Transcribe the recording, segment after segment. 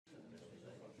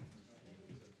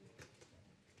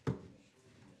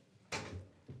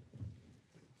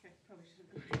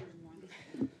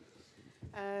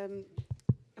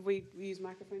Have we used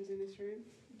microphones in this room?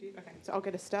 Okay, so I'll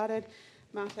get us started.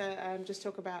 Marta, just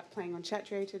talk about playing on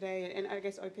Chatrier today and I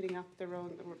guess opening up the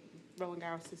Roland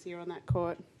Garros this year on that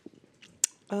court.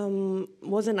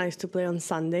 Wasn't nice to play on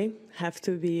Sunday, have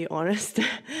to be honest.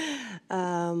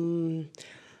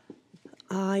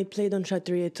 I played on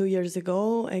Chatrier 2 years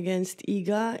ago against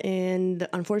Liga, and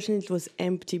unfortunately it was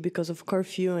empty because of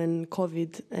curfew and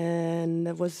COVID, and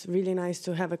it was really nice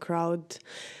to have a crowd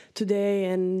today,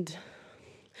 and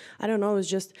I don't know, I was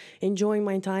just enjoying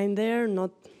my time there,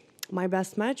 not my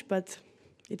best match, but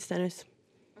it's tennis.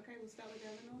 Okay, we'll start with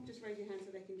Eleanor. Just raise your hand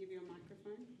so they can give you a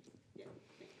microphone. Yeah,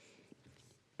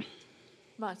 thanks.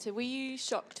 Marta, were you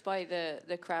shocked by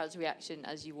the crowd's reaction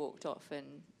as you walked off,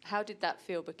 and how did that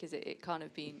feel, because it can't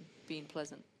have been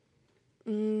pleasant?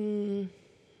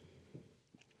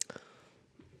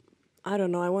 I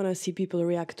don't know, I want to see people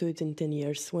react to it in 10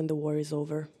 years when the war is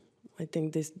over. I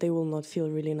think they will not feel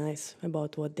really nice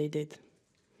about what they did.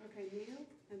 Okay, Neil,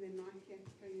 and then Mike. Yeah,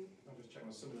 Neil. I'll just check on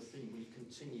a similar theme. Will you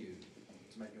continue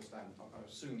to make your stand? I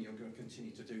assume you're going to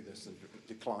continue to do this and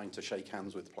decline to shake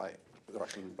hands with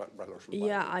Russian players.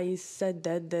 Yeah, I said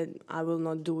that I will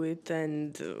not do it,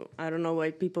 and I don't know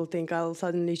why people think I'll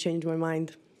suddenly change my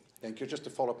mind. And just to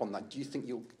follow up on that, do you think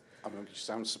you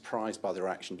sound surprised by the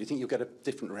reaction. Do you think you'll get a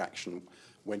different reaction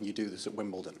when you do this at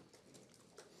Wimbledon?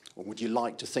 Or would you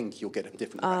like to think you'll get a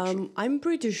different reaction? I'm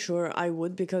pretty sure I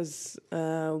would, because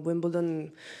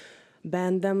Wimbledon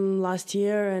banned them last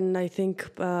year, and I think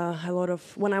a lot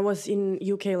of... When I was in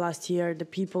UK last year, the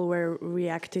people were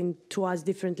reacting to us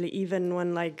differently, even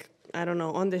when, like, I don't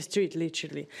know, on the street,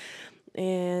 literally.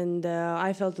 And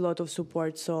I felt a lot of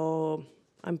support, so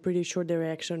I'm pretty sure the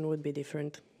reaction would be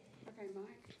different. Okay,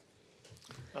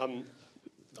 Mike?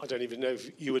 I don't even know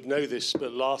if you would know this,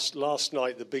 but last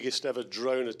night the biggest ever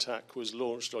drone attack was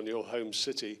launched on your home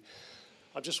city.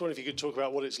 I just wonder if you could talk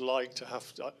about what it's like to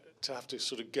have to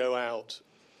sort of go out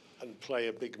and play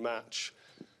a big match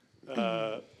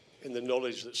in the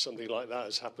knowledge that something like that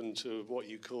has happened to what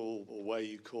you call or where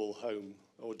you call home,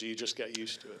 or do you just get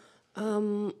used to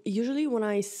it? Usually when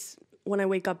I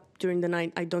wake up during the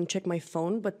night, I don't check my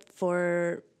phone,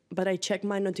 but I check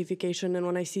my notification, and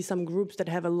when I see some groups that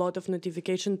have a lot of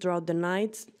notification throughout the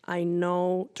night, I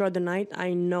know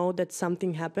that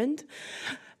something happened.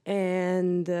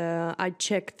 And I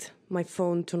checked my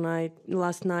phone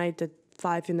last night at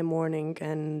 5 in the morning,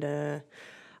 and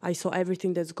I saw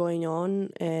everything that's going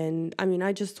on. And I mean,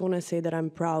 I just want to say that I'm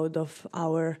proud of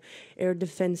our air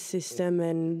defense system,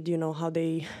 and you know how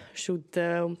they shoot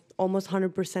almost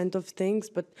 100% of things.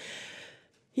 But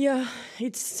yeah,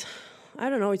 I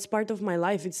don't know, it's part of my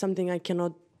life. It's something I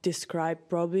cannot describe,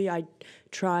 probably. I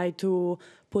try to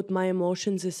put my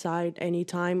emotions aside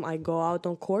anytime I go out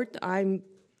on court. I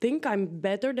think I'm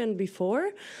better than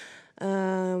before,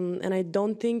 and I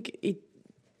don't think it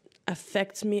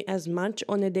affects me as much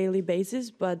on a daily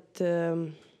basis, but yeah,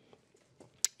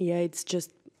 it's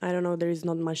just, I don't know, there is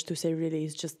not much to say really.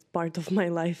 It's just part of my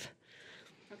life.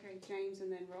 Okay, James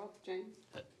and then Rob. James?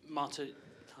 Marta,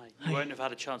 you won't have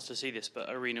had a chance to see this, but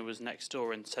Aryna was next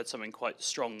door and said something quite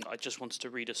strong. I just wanted to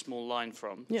read a small line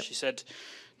from. Yep. She said,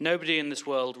 "Nobody in this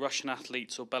world, Russian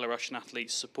athletes or Belarusian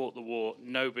athletes, support the war.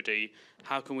 Nobody.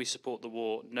 How can we support the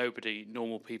war? Nobody.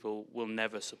 Normal people will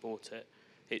never support it."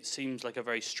 It seems like a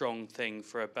very strong thing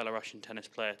for a Belarusian tennis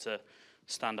player to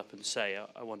stand up and say.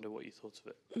 I wonder what you thought of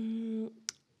it.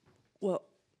 Well,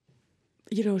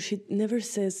 you know, she never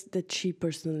says that she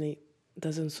personally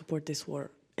doesn't support this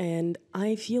war. And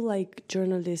I feel like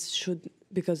journalists should,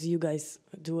 because you guys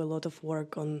do a lot of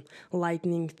work on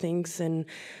lightening things and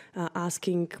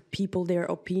asking people their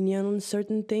opinion on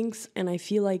certain things, and I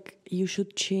feel like you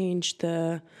should change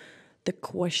the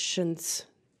questions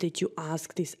that you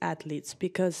ask these athletes,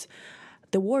 because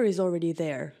the war is already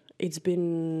there. It's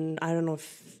been, I don't know,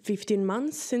 15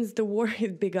 months since the war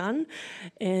had begun,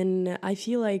 and I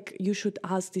feel like you should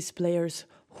ask these players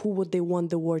who would they want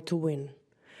the war to win.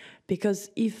 Because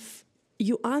if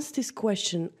you ask this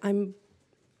question, I'm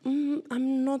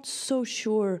not so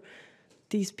sure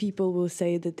these people will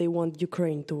say that they want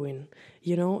Ukraine to win,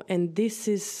 you know. And this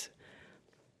is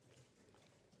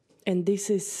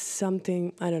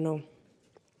something, I don't know.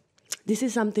 This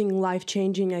is something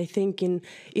life-changing, I think, in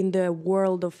the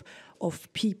world of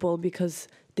people, because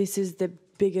this is the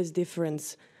biggest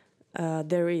difference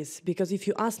there is. Because if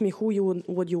you ask me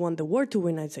would you want the war to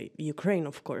win, I'd say Ukraine,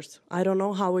 of course. I don't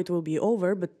know how it will be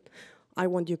over, but I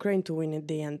want Ukraine to win at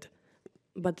the end.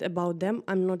 But about them,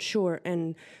 I'm not sure.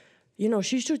 And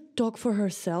she should talk for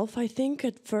herself, I think,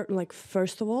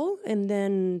 first of all, and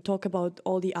then talk about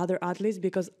all the other athletes,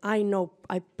 because I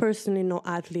personally know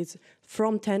athletes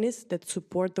from tennis that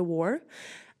support the war.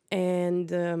 And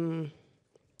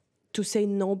to say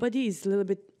nobody is a little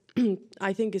bit,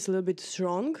 I think it's a little bit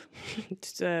strong,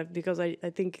 because I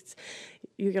think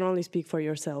you can only speak for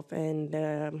yourself. And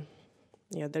I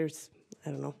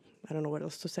don't know what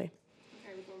else to say.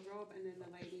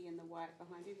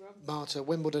 Marta,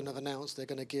 Wimbledon have announced they're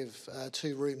going to give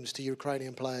 2 rooms to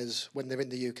Ukrainian players when they're in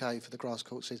the UK for the grass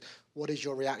court season. What is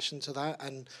your reaction to that?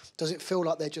 And does it feel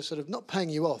like they're just sort of not paying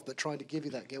you off, but trying to give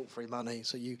you that guilt-free money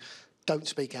so you don't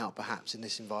speak out, perhaps, in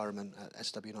this environment at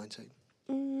SW19?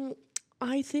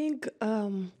 I think,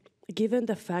 given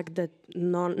the fact that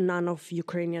none of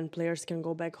Ukrainian players can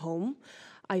go back home,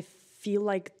 I feel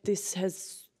like this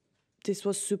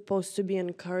was supposed to be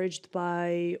encouraged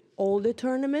by all the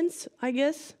tournaments, I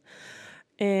guess.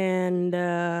 And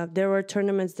there were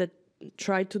tournaments that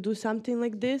tried to do something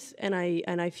like this, and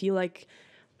I feel like,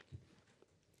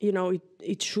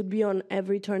 it should be on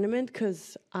every tournament,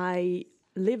 because I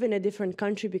live in a different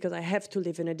country, because I have to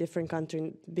live in a different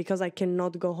country, because I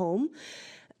cannot go home.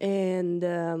 And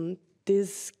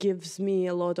this gives me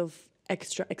a lot of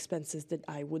extra expenses that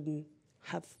I wouldn't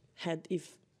have had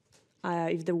if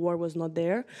the war was not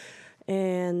there.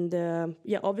 And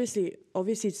obviously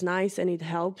it's nice and it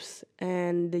helps,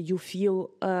 and you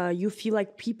feel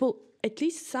like people at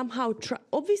least somehow try.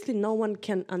 Obviously no one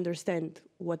can understand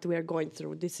what we are going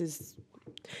through. This is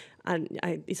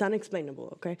it's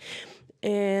unexplainable, okay?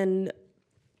 And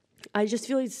I just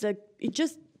feel it's like it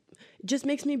just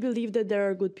makes me believe that there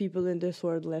are good people in this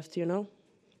world left, Okay,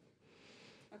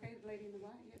 lady in the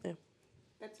white. Yeah.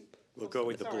 That's it. We'll go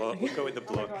with the bloke. We'll go with the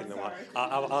bloke in the white.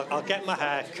 I'll get my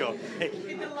hair cut.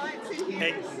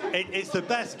 It's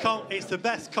the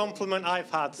best compliment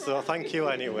I've had. So thank you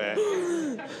anyway.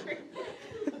 I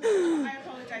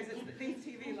apologise. It's these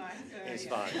TV lights. It's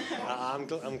fine.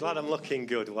 I'm glad I'm looking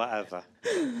good. Whatever.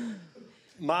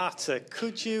 Marta,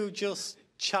 could you just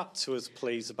chat to us,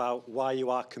 please, about why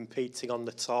you are competing on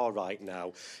the tour right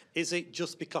now? Is it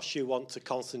just because you want to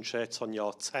concentrate on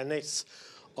your tennis,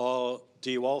 or do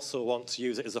you also want to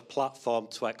use it as a platform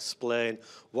to explain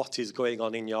what is going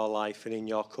on in your life and in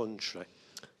your country?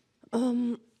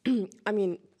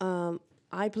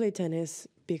 I play tennis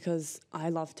because I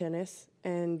love tennis,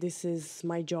 and this is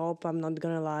my job. I'm not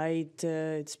gonna lie,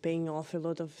 it's paying off a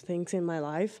lot of things in my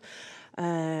life.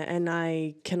 And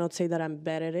I cannot say that I'm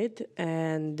bad at it.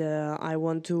 And I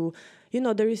want to,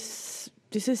 this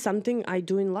is something I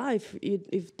do in life.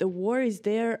 If the war is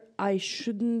there, I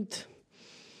shouldn't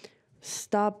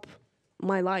stop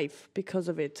my life because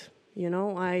of it.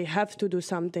 I have to do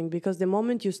something, because the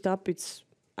moment you stop,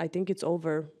 I think it's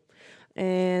over.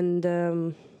 And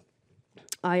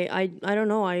I don't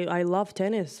know. I love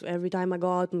tennis. Every time I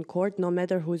go out on court, no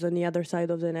matter who's on the other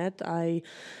side of the net,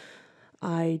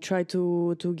 I try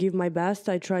to give my best.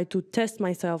 I try to test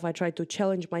myself. I try to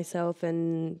challenge myself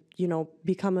and,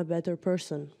 become a better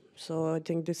person. So I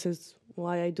think this is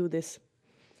why I do this.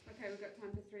 Okay, we've got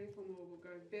time for 3 or 4 more. We'll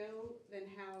go Bill, then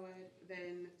Howard,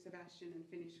 then Sebastian, and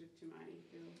finish with Tumani.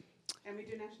 Bill. And we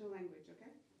do national language, okay?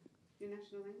 Do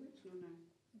national language or no?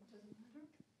 It doesn't matter.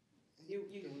 You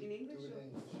in English?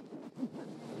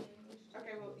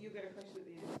 Okay, well, you got a question at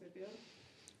the end. So, Bill?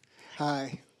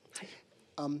 Hi.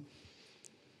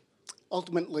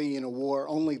 Ultimately, in a war,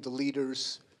 only the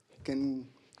leaders can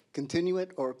continue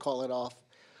it or call it off.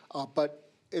 But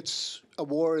a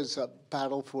war is a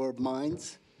battle for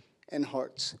minds and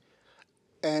hearts.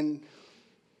 And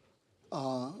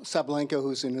Sabalenka,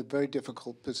 who's in a very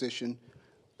difficult position,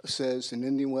 says in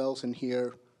Indian Wells and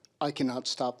here, I cannot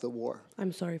stop the war.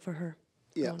 I'm sorry for her.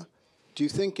 Yeah. Do you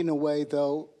think, in a way,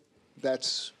 though,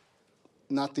 that's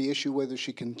not the issue, whether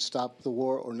she can stop the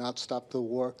war or not stop the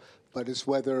war, but is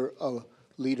whether a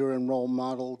leader and role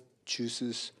model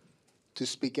chooses to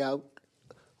speak out,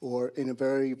 or in a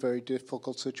very, very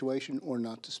difficult situation, or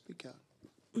not to speak out?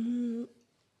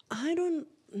 I don't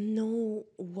know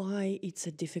why it's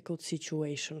a difficult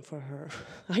situation for her.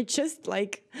 I just,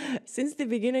 since the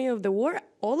beginning of the war,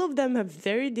 all of them have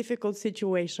very difficult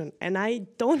situation, and I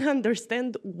don't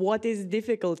understand what is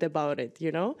difficult about it,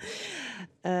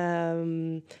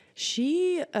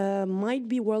 She might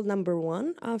be world number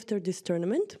 1 after this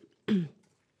tournament,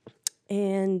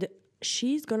 and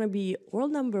she's gonna be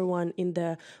world number 1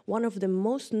 in one of the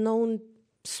most known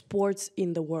sports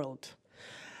in the world.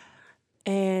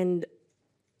 And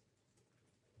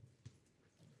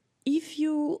if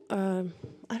you,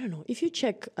 if you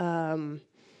check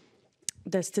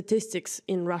the statistics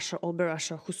in Russia or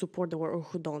Belarus who support the war or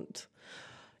who don't,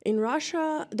 In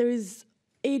Russia, there is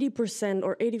 80%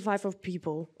 or 85 of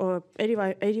people, or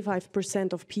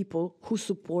 85% of people who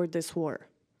support this war.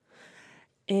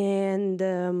 And,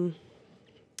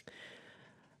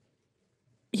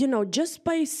 you know, just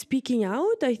by speaking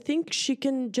out, I think she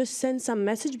can just send some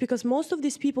message, because most of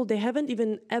these people, they haven't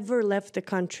even ever left the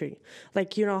country.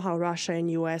 Like, you know how Russia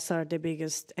and US are the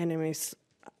biggest enemies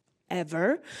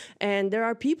ever. And there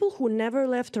are people who never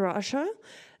left Russia,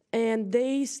 and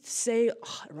they say,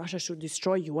 oh, Russia should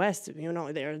destroy US, you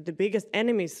know, they're the biggest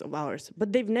enemies of ours.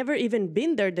 But they've never even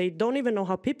been there. They don't even know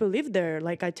how people live there.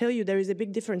 Like I tell you, there is a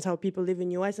big difference how people live in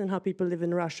US and how people live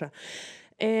in Russia.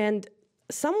 And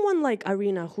someone like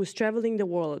Aryna, who's traveling the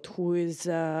world, who is,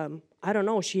 I don't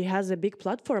know, she has a big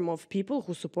platform of people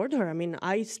who support her. I mean,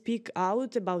 I speak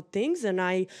out about things and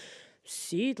I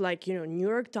see it, like, you know, New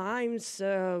York Times,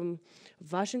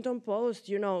 Washington Post,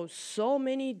 you know, so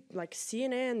many, like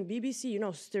CNN, BBC, you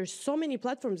know, there's so many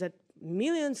platforms that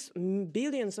millions,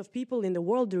 billions of people in the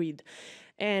world read.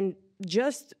 And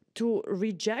just to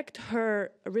reject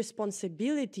her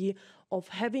responsibility of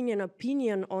having an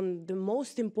opinion on the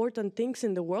most important things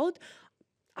in the world,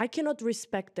 I cannot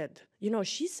respect that. You know,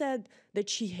 she said that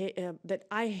that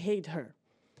I hate her.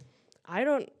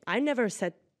 I never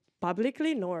said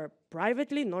publicly nor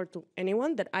privately nor to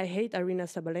anyone that I hate Aryna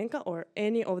Sabalenka or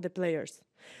any of the players.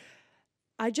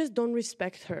 I just don't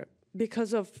respect her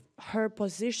because of her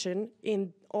position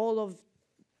in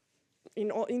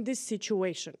in this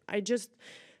situation.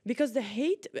 Because the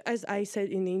hate, as I said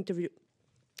in the interview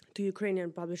to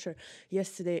Ukrainian publisher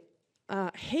yesterday,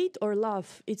 hate or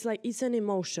love, it's an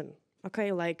emotion,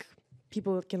 okay? Like,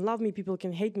 people can love me, people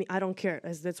can hate me, I don't care,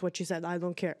 as that's what she said, I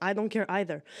don't care. I don't care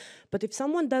either. But if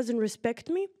someone doesn't respect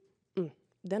me,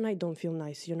 then I don't feel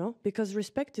nice, you know? Because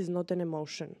respect is not an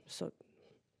emotion. So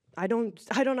I don't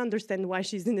understand why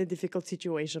she's in a difficult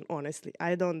situation, honestly.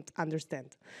 I don't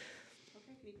understand.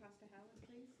 Okay, can you pass to Howard,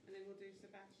 please? And then we'll do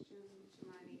Sebastian,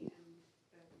 Shimani, and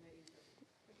the lady.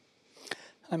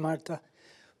 Hi, Marta.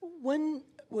 When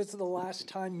was the last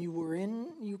time you were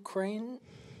in Ukraine?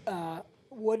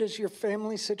 What is your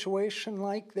family situation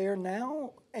like there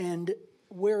now? And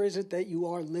where is it that you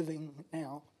are living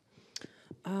now?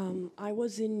 I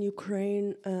was in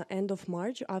Ukraine end of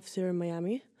March after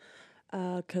Miami,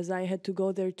 because I had to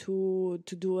go there to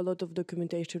do a lot of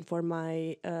documentation for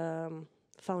my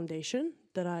foundation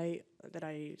that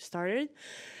I started.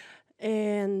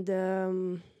 And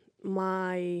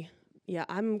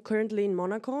I'm currently in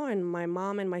Monaco, and my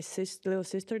mom and my little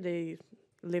sister, they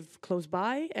live close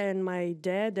by, and my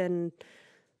dad and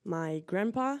my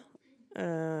grandpa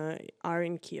are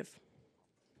in Kiev.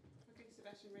 Okay,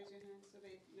 Sebastian, raise your hand so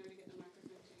they know to get the microphone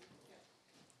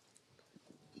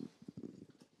to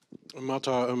you.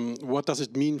 Marta, what does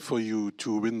it mean for you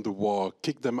to win the war?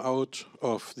 Kick them out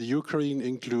of the Ukraine,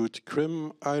 include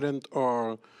Crimea Island,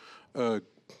 or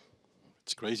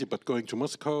it's crazy, but going to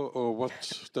Moscow, or what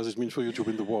does it mean for you to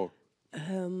win the war?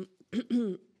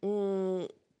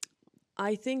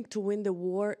 I think to win the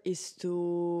war is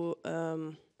to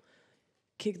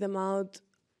kick them out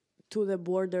to the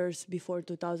borders before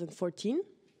 2014.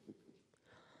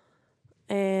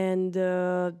 And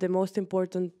the most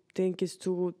important thing is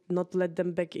to not let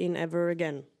them back in ever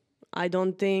again. I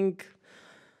don't think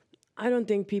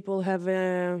people have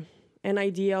an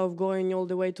idea of going all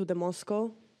the way to the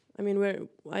Moscow. I mean,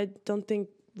 I don't think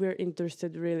we're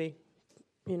interested really.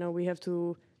 You know, we have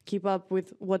to keep up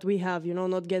with what we have, you know,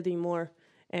 not getting more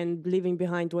and leaving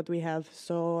behind what we have.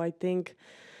 So I think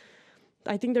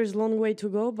there's a long way to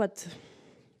go, but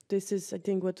this is, I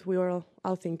think, what we are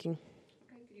all thinking.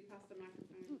 Okay, could you pass the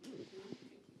microphone to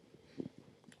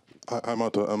Shimani? Hi,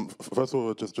 Marta. First of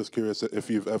all, just curious if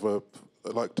you've ever,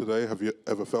 like today, have you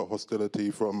ever felt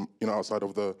hostility from, you know, outside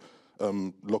of the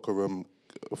locker room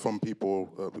from people,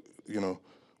 you know,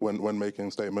 when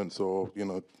making statements or, you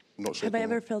know, not shaking? Have I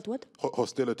ever felt what?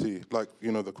 Hostility, like,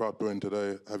 you know, the crowd doing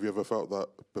today. Have you ever felt that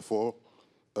before?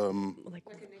 Like a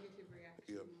negative reaction?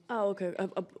 Yeah. Oh, okay.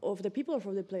 Of the people or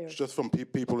from the players? Just from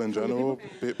people in general,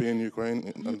 being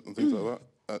Ukraine and things like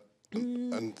that.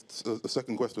 And the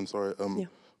second question, sorry.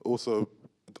 Also,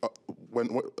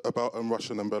 about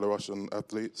Russian and Belarusian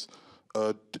athletes,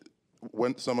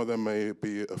 when some of them may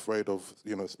be afraid of,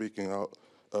 you know, speaking out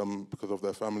because of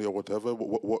their family or whatever,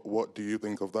 what do you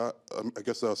think of that? I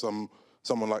guess there are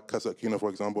someone like Kostyuk, for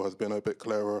example, has been a bit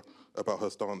clearer about her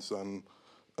stance, and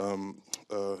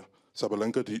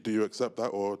Sabalenka, do you accept that,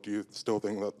 or do you still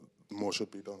think that more should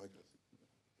be done, I guess?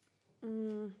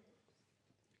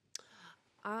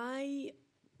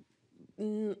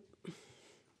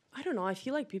 I don't know. I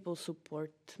feel like people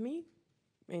support me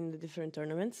in the different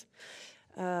tournaments.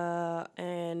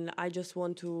 and I just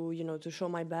want to, to show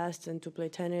my best and to play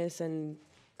tennis and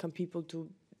come people to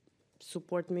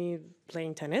support me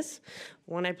playing tennis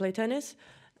when I play tennis.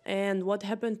 And what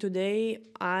happened today,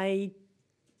 I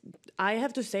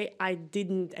have to say I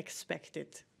didn't expect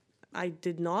it. I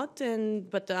did not,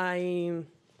 but I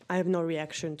have no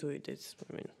reaction to it.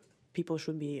 People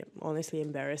should be honestly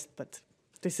embarrassed, but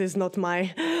this is not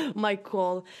my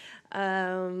call.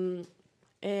 And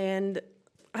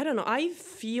I don't know, I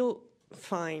feel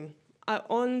fine.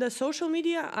 On the social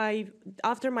media,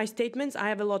 after my statements, I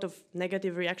have a lot of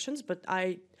negative reactions, but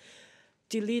I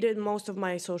deleted almost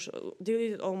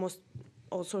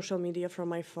all social media from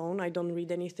my phone. I don't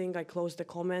read anything. I close the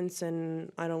comments,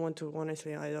 and I don't want to,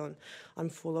 honestly, I'm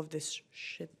full of this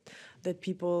shit that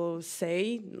people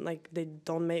say, like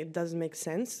it doesn't make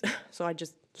sense. So I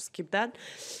just skip that.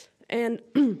 And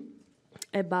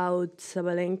about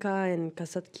Sabalenka and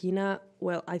Kasatkina,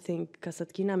 well, I think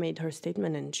Kasatkina made her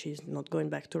statement and she's not going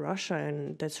back to Russia,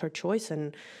 and that's her choice.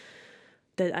 And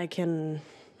that I can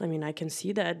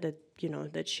see that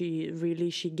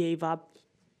she gave up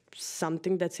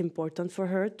something that's important for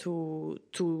her to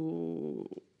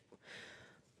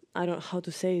I don't know how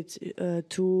to say it,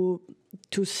 to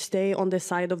stay on the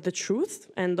side of the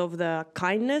truth and of the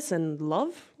kindness and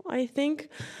love, I think.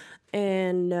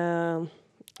 And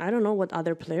I don't know what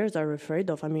other players are afraid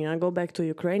of. I mean, I go back to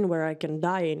Ukraine where I can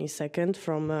die any second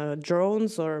from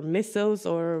drones or missiles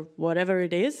or whatever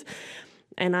it is.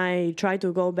 And I try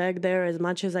to go back there as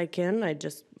much as I can. I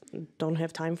just don't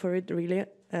have time for it, really.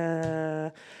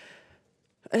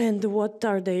 And what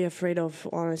are they afraid of?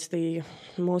 Honestly,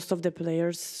 most of the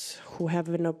players there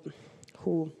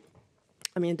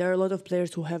are a lot of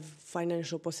players who have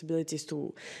financial possibilities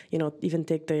to, even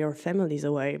take their families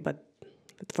away, but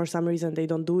for some reason they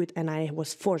don't do it, and I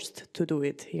was forced to do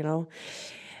it,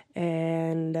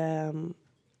 And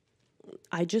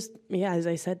I just, as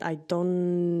I said, I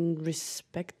don't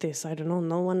respect this. I don't know.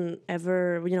 No one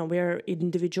ever, we are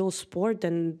individual sport,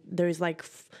 and there is like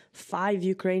 5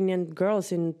 Ukrainian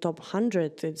girls in top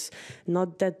 100. It's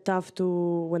not that tough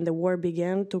when the war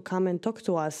began, to come and talk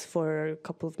to us for a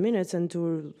couple of minutes and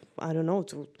to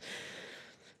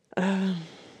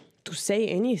say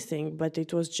anything. But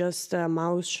it was just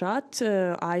mouth shut,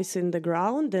 eyes in the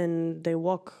ground, and they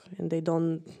walk and they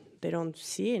don't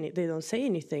say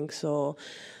anything. So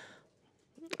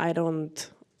I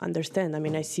don't understand. I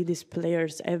mean, I see these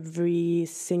players every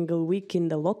single week in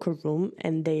the locker room,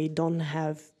 and they don't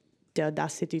have the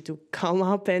audacity to come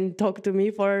up and talk to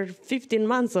me for 15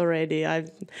 months already. I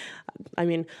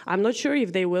mean, I'm not sure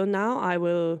if they will now. I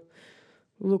will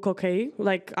look okay.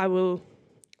 Like, I will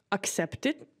accept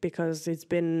it, because it's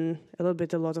been a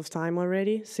lot of time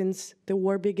already since the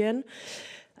war began.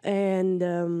 And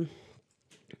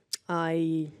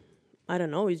I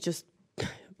don't know, it's just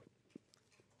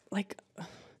like,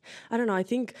 I don't know, I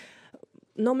think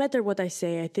no matter what I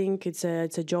say, I think it's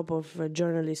a job of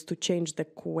journalists to change the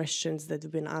questions that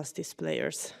have been asked these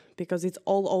players, because it's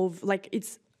all over, like,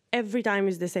 it's every time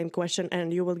is the same question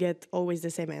and you will get always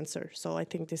the same answer. So I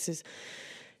think this is,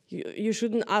 you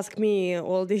shouldn't ask me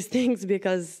all these things,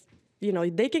 because,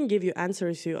 they can give you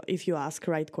answers if you ask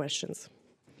right questions.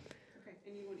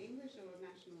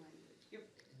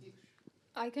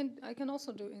 I can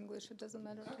also do English. It doesn't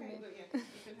matter to me. Okay, yeah, you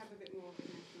can have a bit more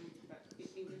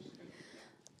English.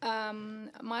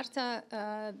 Marta,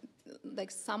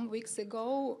 like some weeks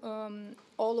ago,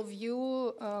 all of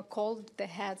you called the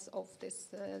heads of this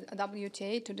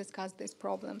WTA to discuss this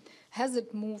problem. Has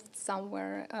it moved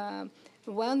somewhere?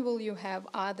 When will you have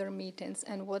other meetings,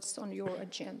 and what's on your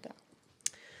agenda?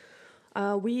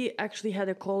 We actually had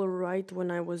a call right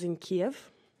when I was in Kiev,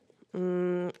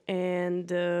 and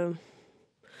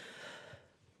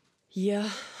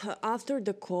after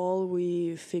the call,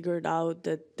 we figured out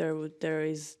that there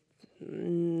is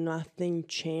nothing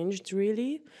changed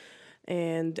really,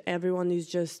 and everyone is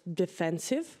just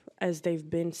defensive, as they've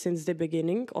been since the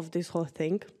beginning of this whole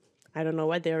thing. I don't know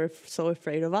why they're so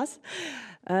afraid of us,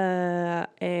 and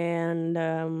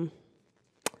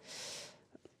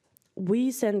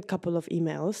we sent a couple of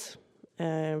emails,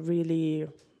 really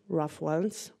rough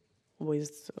ones,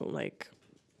 with like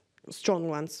strong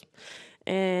ones.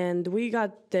 And we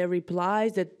got the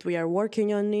replies that we are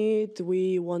working on it,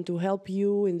 we want to help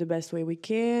you in the best way we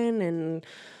can, and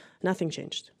nothing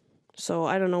changed. So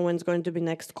I don't know when's going to be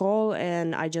next call,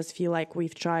 and I just feel like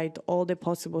we've tried all the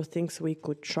possible things we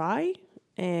could try.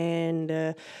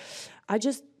 And I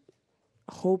just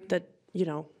hope that,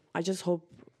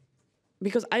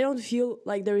 because I don't feel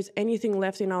like there is anything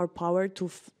left in our power to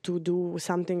do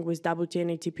something with WTA and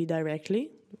ATP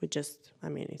directly.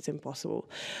 It's impossible.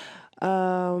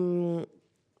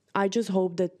 I just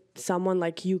hope that someone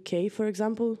like UK, for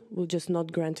example, will just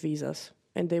not grant visas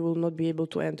and they will not be able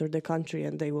to enter the country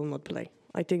and they will not play.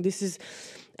 I think this is,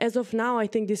 as of now, I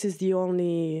think this is the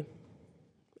only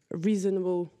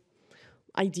reasonable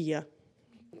idea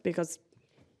because,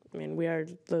 I mean, we are a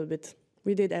little bit,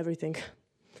 we did everything. Okay,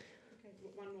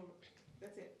 one more.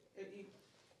 That's it.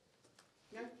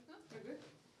 No? We're good?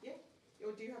 Yeah?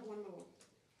 Or do you have one more?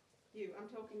 You, I'm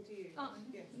talking to you.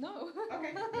 Yes. No.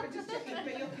 Okay, we're just checking,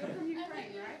 but you're from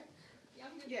Ukraine, right?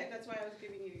 Yeah, that's why I was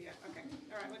giving you, yeah, okay.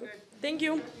 All right, we're good. Thank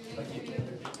you. Thank you.